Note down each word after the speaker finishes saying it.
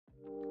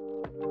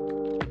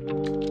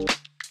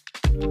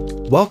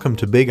Welcome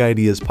to Big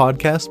Ideas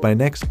Podcast by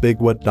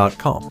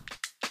nextbigwhat.com.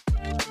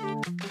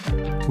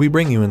 We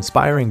bring you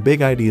inspiring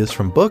big ideas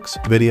from books,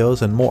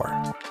 videos, and more.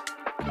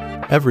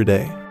 Every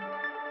day.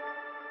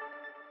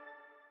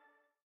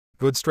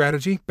 Good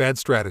Strategy, Bad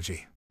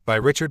Strategy by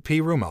Richard P.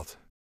 Rumelt.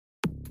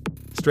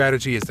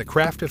 Strategy is the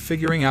craft of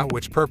figuring out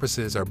which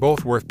purposes are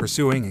both worth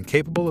pursuing and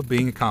capable of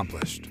being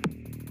accomplished.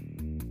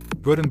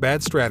 Good and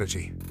bad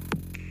strategy.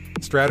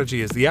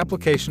 Strategy is the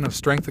application of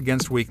strength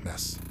against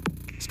weakness.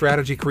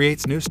 Strategy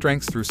creates new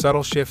strengths through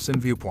subtle shifts in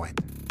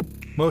viewpoint.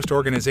 Most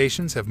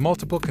organizations have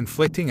multiple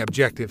conflicting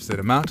objectives that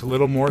amount to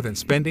little more than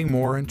spending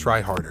more and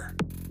try harder.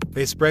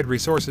 They spread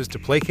resources to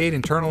placate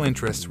internal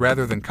interests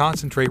rather than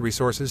concentrate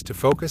resources to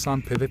focus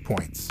on pivot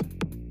points.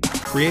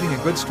 Creating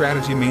a good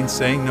strategy means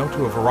saying no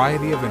to a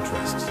variety of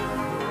interests.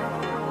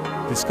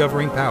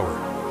 Discovering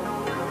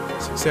power.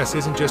 Success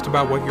isn't just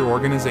about what your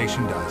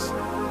organization does.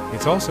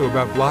 It's also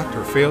about blocked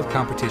or failed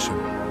competition.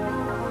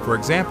 For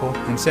example,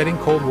 in setting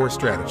Cold War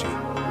strategy,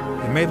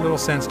 it made little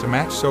sense to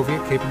match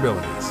Soviet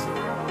capabilities.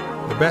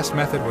 The best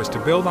method was to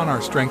build on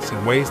our strengths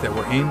in ways that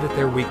were aimed at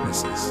their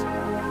weaknesses.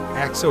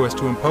 Act so as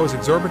to impose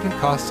exorbitant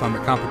costs on the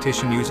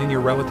competition using your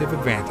relative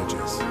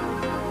advantages.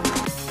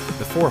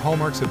 The 4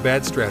 hallmarks of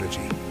bad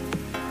strategy.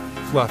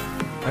 Fluff,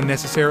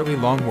 unnecessarily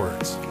long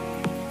words.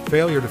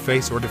 Failure to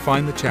face or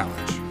define the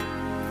challenge.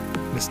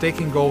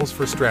 Mistaking goals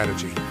for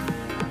strategy.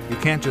 You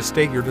can't just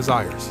state your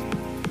desires.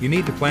 You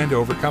need to plan to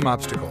overcome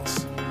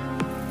obstacles.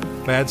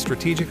 Bad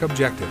strategic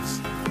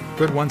objectives.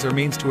 Good ones are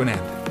means to an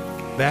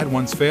end. Bad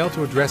ones fail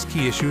to address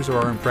key issues or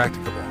are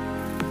impracticable.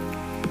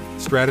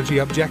 Strategy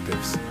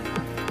objectives.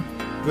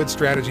 Good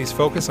strategies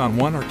focus on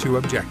 1 or 2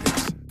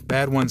 objectives.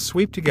 Bad ones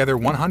sweep together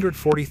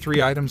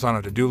 143 items on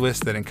a to-do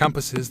list that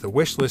encompasses the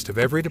wish list of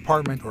every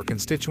department or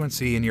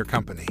constituency in your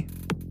company.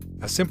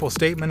 A simple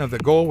statement of the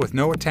goal with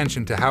no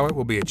attention to how it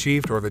will be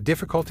achieved or the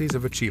difficulties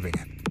of achieving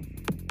it.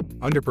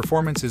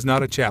 Underperformance is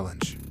not a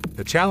challenge.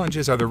 The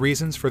challenges are the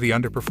reasons for the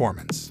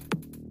underperformance.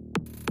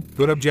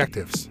 Good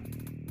objectives.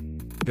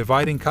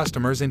 Dividing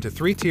customers into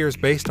 3 tiers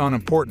based on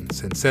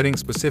importance and setting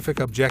specific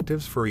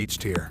objectives for each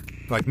tier,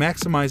 like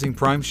maximizing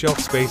prime shelf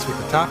space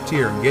with the top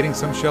tier and getting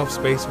some shelf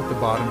space with the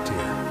bottom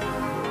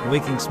tier.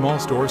 Linking small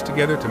stores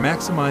together to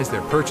maximize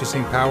their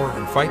purchasing power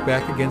and fight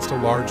back against a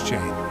large chain.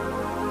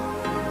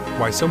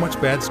 Why so much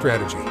bad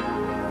strategy?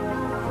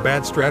 A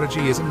bad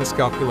strategy isn't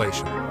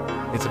miscalculation.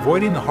 It's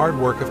avoiding the hard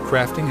work of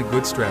crafting a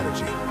good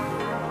strategy.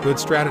 Good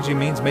strategy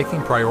means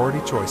making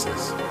priority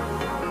choices.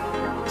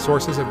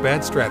 Sources of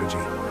bad strategy.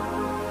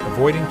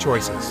 Avoiding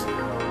choices.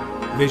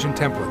 Vision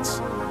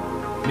templates.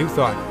 New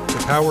thought, the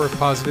power of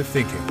positive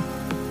thinking.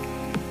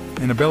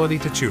 Inability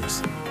to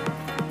choose.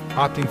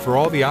 Opting for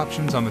all the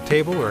options on the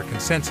table or a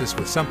consensus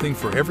with something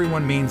for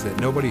everyone means that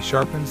nobody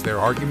sharpens their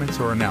arguments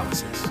or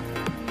analysis.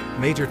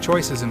 Major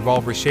choices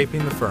involve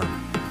reshaping the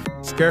firm.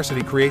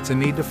 Scarcity creates a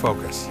need to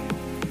focus.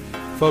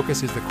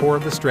 Focus is the core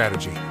of the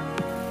strategy.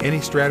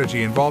 Any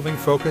strategy involving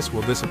focus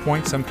will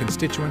disappoint some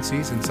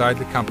constituencies inside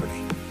the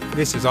company.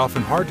 This is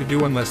often hard to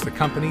do unless the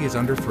company is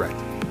under threat.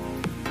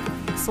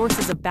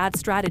 Sources of bad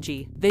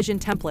strategy, vision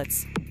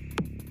templates.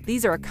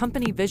 These are a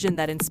company vision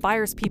that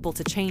inspires people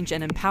to change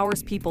and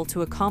empowers people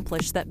to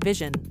accomplish that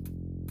vision.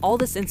 All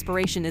this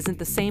inspiration isn't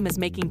the same as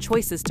making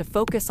choices to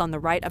focus on the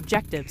right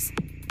objectives.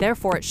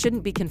 Therefore, it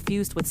shouldn't be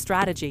confused with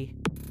strategy.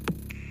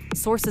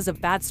 Sources of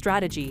bad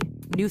strategy,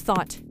 new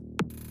thought.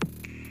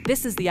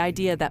 This is the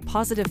idea that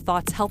positive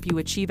thoughts help you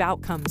achieve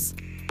outcomes.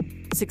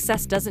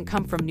 Success doesn't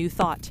come from new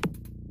thought.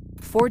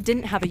 Ford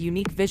didn't have a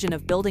unique vision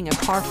of building a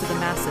car for the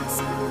masses,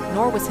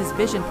 nor was his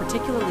vision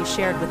particularly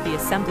shared with the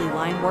assembly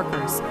line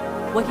workers.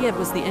 What he had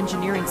was the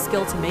engineering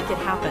skill to make it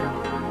happen.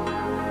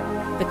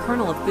 The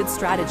kernel of good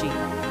strategy.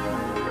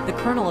 The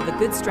kernel of a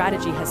good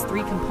strategy has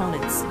 3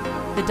 components.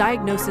 The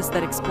diagnosis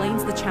that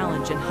explains the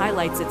challenge and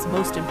highlights its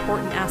most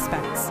important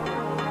aspects.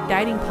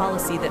 Guiding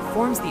policy that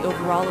forms the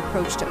overall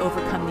approach to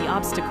overcome the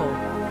obstacle.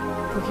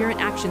 Coherent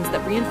actions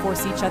that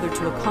reinforce each other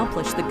to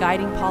accomplish the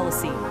guiding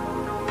policy.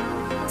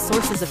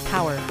 Sources of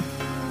power.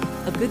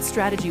 A good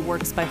strategy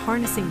works by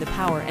harnessing the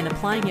power and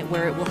applying it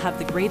where it will have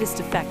the greatest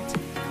effect.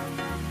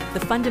 The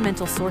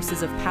fundamental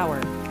sources of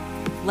power.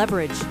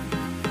 Leverage.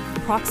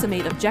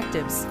 Proximate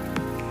objectives.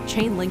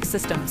 Chain link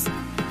systems.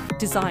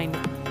 Design.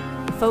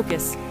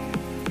 Focus.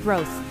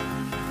 Growth.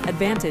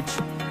 Advantage.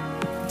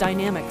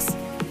 Dynamics.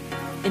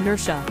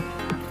 Inertia.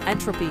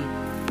 Entropy.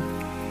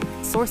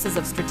 Sources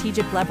of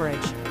strategic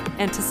leverage.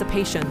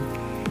 Anticipation.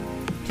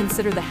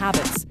 Consider the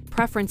habits,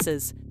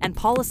 preferences, and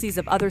policies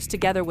of others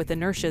together with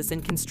inertias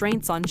and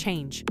constraints on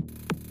change.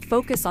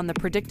 Focus on the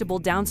predictable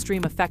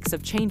downstream effects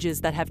of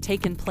changes that have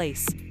taken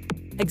place.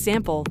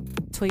 Example,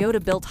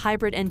 Toyota built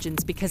hybrid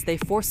engines because they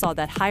foresaw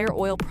that higher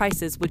oil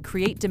prices would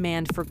create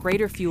demand for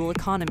greater fuel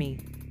economy.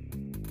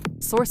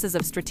 Sources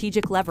of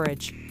strategic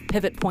leverage,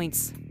 pivot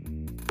points.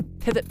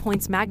 Pivot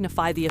points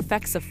magnify the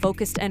effects of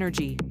focused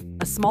energy.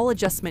 A small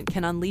adjustment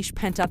can unleash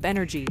pent-up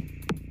energy.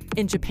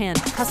 In Japan,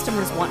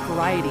 customers want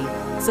variety,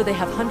 so they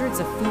have hundreds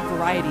of food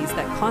varieties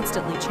that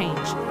constantly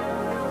change.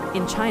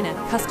 In China,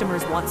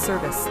 customers want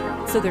service,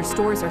 so their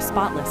stores are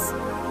spotless.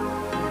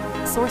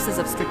 Sources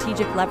of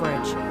strategic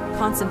leverage: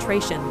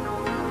 concentration.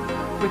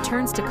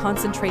 Returns to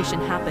concentration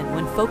happen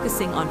when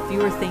focusing on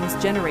fewer things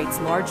generates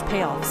large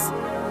payoffs.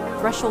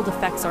 Threshold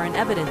effects are in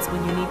evidence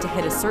when you need to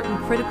hit a certain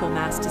critical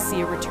mass to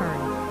see a return.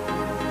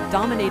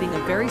 Dominating a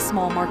very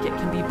small market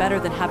can be better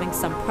than having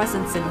some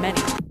presence in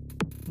many.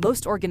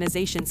 Most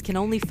organizations can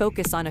only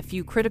focus on a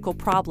few critical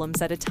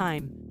problems at a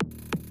time.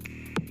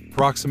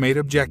 Approximate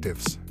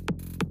objectives.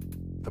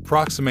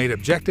 Approximate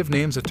objective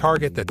names a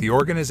target that the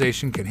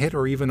organization can hit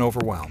or even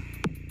overwhelm.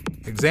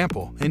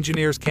 Example: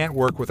 engineers can't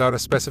work without a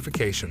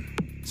specification.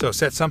 So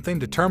set something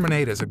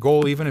determinate as a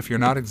goal even if you're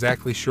not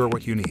exactly sure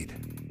what you need.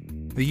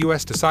 The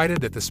US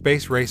decided that the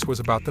space race was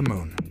about the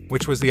moon,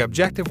 which was the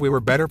objective we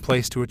were better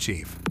placed to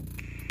achieve.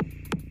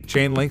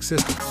 Chain link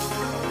systems.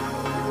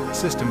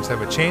 Systems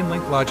have a chain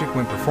link logic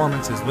when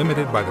performance is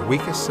limited by the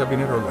weakest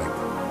subunit or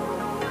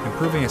link.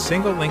 Improving a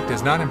single link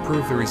does not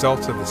improve the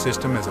results of the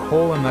system as a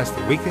whole unless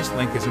the weakest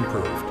link is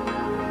improved.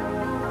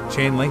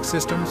 Chain link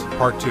systems,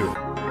 Part 2.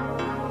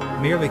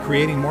 Merely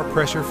creating more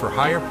pressure for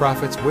higher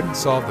profits wouldn't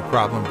solve the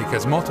problem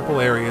because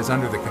multiple areas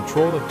under the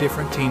control of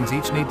different teams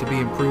each need to be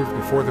improved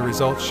before the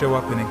results show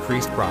up in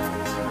increased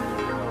profits.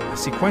 A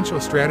sequential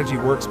strategy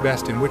works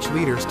best in which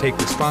leaders take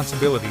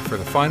responsibility for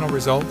the final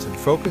results and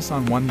focus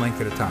on one link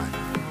at a time.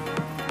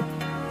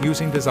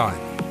 Using design.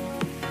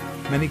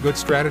 Many good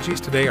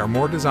strategies today are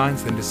more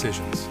designs than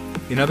decisions.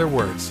 In other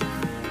words,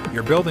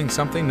 you're building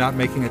something, not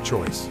making a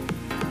choice.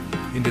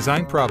 In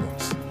design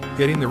problems,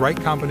 getting the right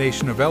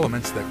combination of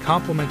elements that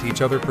complement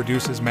each other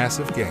produces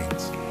massive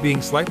gains.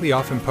 Being slightly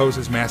off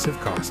imposes massive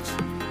costs.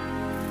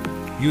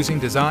 Using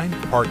design,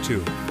 Part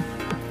 2.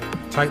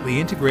 Tightly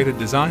integrated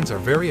designs are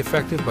very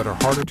effective but are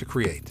harder to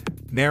create,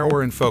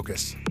 narrower in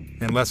focus,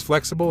 and less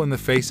flexible in the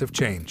face of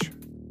change.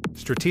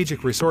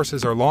 Strategic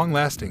resources are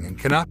long-lasting and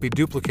cannot be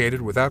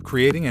duplicated without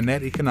creating a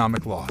net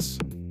economic loss.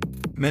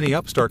 Many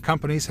upstart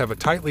companies have a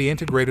tightly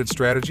integrated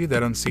strategy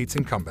that unseats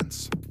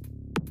incumbents.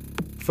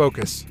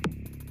 Focus.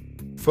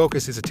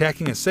 Focus is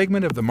attacking a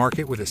segment of the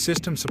market with a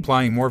system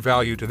supplying more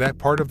value to that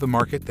part of the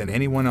market than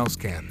anyone else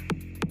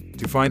can.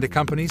 To find a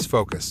company's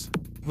focus,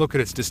 look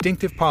at its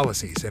distinctive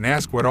policies and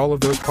ask what all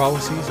of those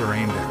policies are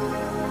aimed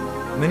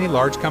at. Many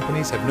large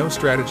companies have no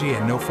strategy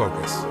and no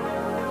focus.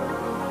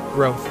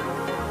 Growth.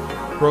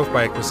 Growth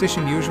by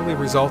acquisition usually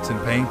results in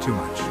paying too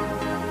much.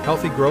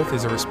 Healthy growth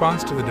is a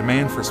response to the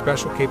demand for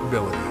special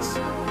capabilities.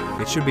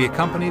 It should be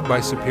accompanied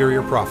by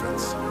superior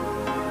profits.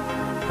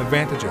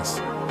 Advantages.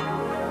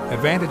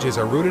 Advantages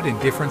are rooted in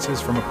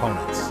differences from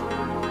opponents.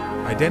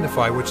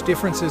 Identify which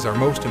differences are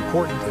most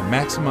important and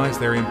maximize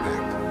their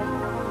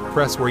impact.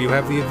 Press where you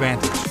have the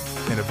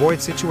advantage, and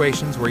avoid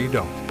situations where you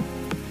don't.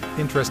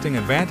 Interesting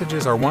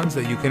advantages are ones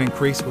that you can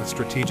increase with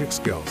strategic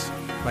skills,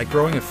 like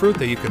growing a fruit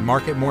that you can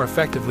market more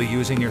effectively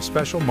using your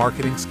special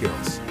marketing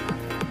skills.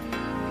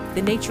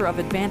 The nature of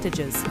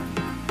advantages.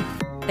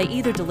 They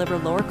either deliver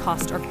lower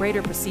cost or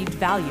greater perceived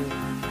value.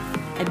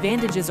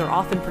 Advantages are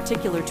often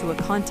particular to a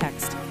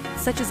context,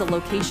 such as a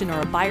location or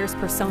a buyer's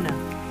persona.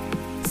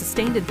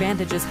 Sustained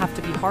advantages have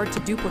to be hard to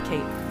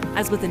duplicate,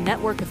 as with a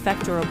network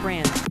effect or a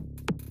brand.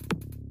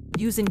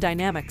 Using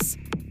dynamics.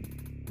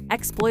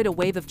 Exploit a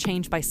wave of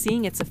change by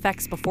seeing its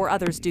effects before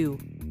others do.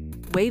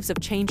 Waves of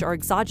change are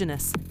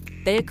exogenous.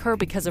 They occur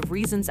because of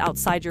reasons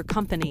outside your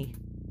company.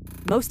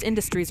 Most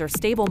industries are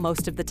stable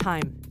most of the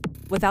time.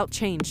 Without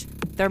change,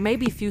 there may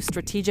be few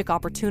strategic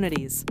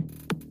opportunities.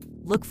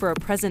 Look for a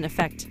present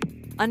effect.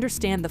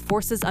 Understand the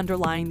forces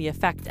underlying the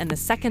effect and the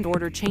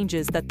second-order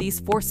changes that these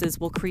forces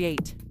will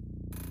create.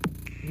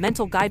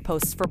 Mental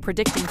guideposts for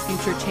predicting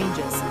future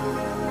changes.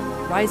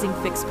 Rising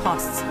fixed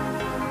costs.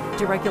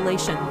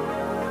 Deregulation.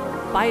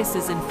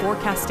 Biases in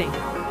forecasting.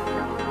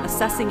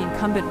 Assessing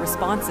incumbent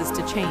responses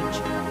to change.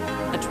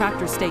 A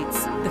tractor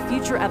states, the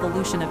future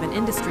evolution of an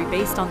industry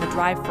based on the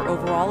drive for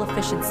overall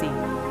efficiency.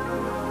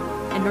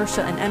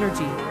 Inertia and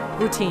energy.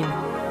 Routine.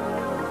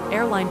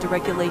 Airline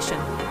deregulation.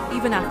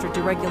 Even after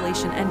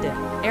deregulation ended,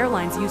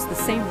 airlines used the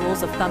same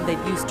rules of thumb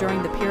they'd used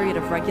during the period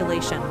of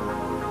regulation.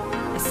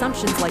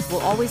 Assumptions like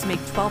we'll always make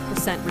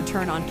 12%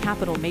 return on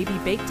capital may be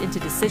baked into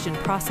decision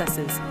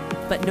processes,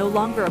 but no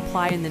longer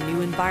apply in the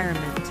new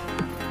environment.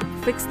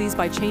 Fix these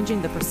by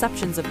changing the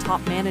perceptions of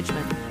top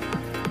management.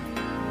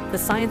 The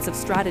science of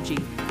strategy.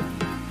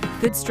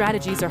 Good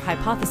strategies are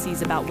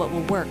hypotheses about what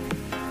will work.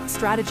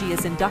 Strategy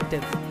is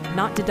inductive,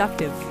 not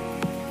deductive.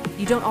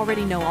 You don't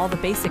already know all the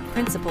basic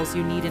principles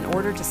you need in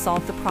order to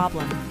solve the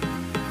problem.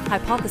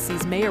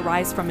 Hypotheses may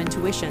arise from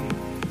intuition.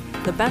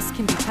 The best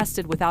can be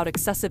tested without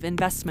excessive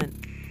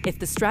investment. If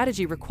the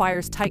strategy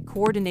requires tight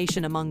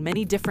coordination among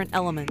many different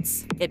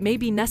elements, it may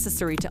be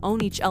necessary to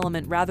own each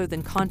element rather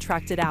than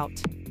contract it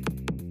out.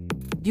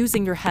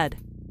 Using your head.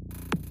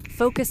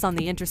 Focus on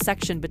the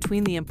intersection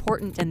between the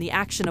important and the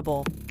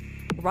actionable.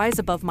 Rise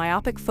above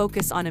myopic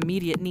focus on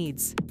immediate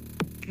needs.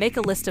 Make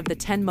a list of the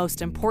 10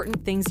 most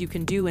important things you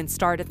can do and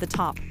start at the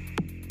top.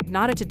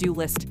 Not a to-do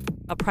list,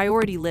 a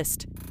priority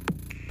list.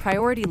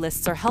 Priority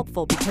lists are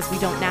helpful because we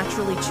don't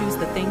naturally choose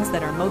the things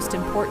that are most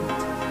important.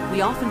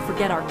 We often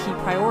forget our key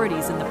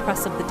priorities in the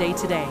press of the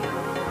day-to-day.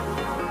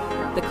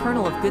 The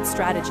kernel of good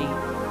strategy.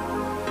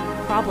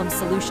 Problem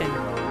solution.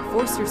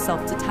 Force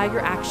yourself to tie your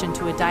action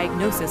to a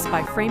diagnosis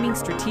by framing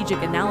strategic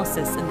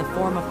analysis in the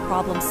form of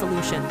problem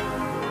solution.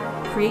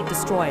 Create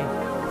destroy.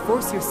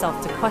 Force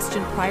yourself to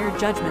question prior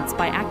judgments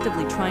by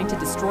actively trying to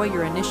destroy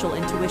your initial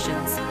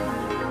intuitions.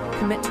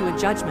 Commit to a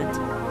judgment.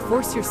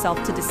 Force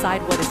yourself to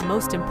decide what is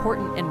most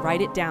important and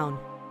write it down.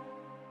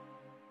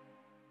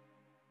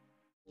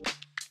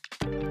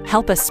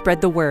 Help us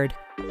spread the word.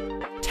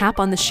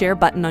 Tap on the share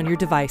button on your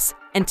device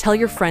and tell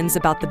your friends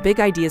about the Big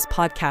Ideas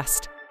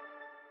podcast.